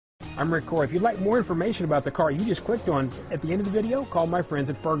I'm Rick Corey. If you'd like more information about the car you just clicked on at the end of the video, call my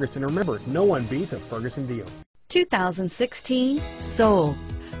friends at Ferguson. Remember, no one beats a Ferguson deal. 2016 Soul.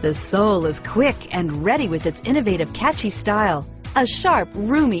 The Soul is quick and ready with its innovative, catchy style. A sharp,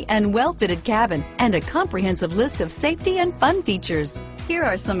 roomy, and well-fitted cabin, and a comprehensive list of safety and fun features. Here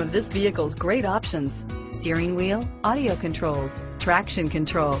are some of this vehicle's great options: steering wheel audio controls, traction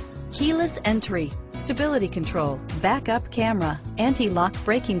control, keyless entry, stability control, backup camera, anti-lock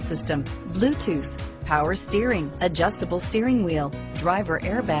braking system, Bluetooth, power steering, adjustable steering wheel, driver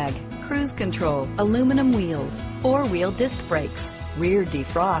airbag, cruise control, aluminum wheels, four-wheel disc brakes, rear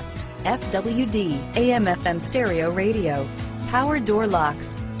defrost, FWD, AM/FM stereo radio, power door locks,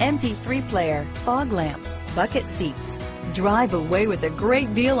 MP3 player, fog lamps, bucket seats. Drive away with a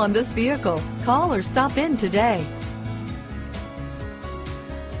great deal on this vehicle. Call or stop in today.